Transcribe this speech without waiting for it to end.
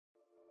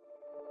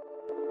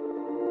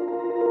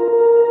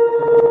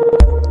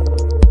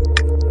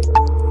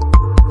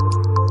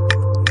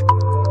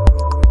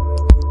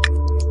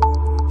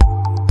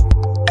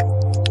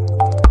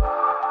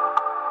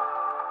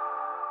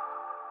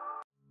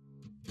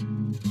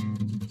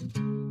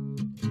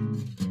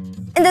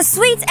In the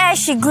sweet air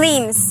she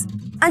gleams,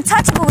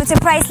 untouchable with a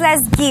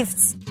priceless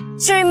gift.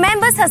 She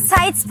remembers her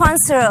side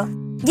sponsorer,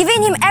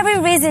 giving him every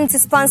reason to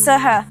sponsor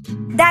her.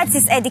 That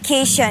is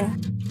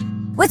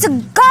education. With a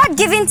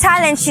God-given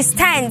talent she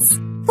stands,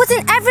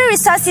 putting every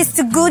resources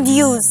to good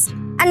use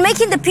and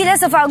making the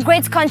pillars of our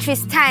great country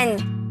stand.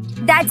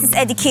 That is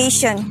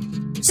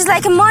education. She's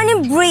like a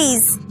morning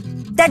breeze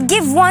that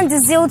gives one the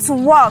zeal to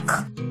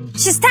walk.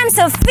 She stamps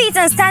her feet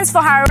and stands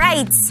for her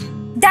rights.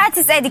 That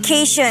is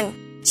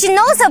education. She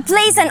knows her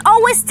place and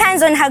always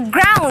stands on her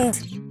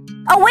ground.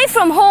 Away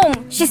from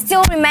home, she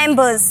still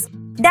remembers.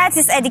 That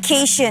is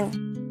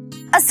education.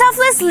 A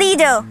selfless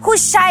leader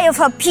who's shy of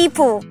her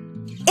people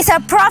is her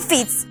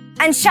prophet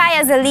and shy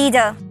as a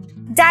leader.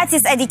 That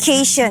is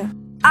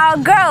education. Our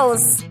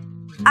girls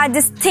are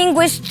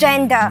distinguished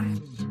gender.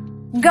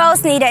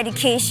 Girls need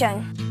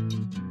education.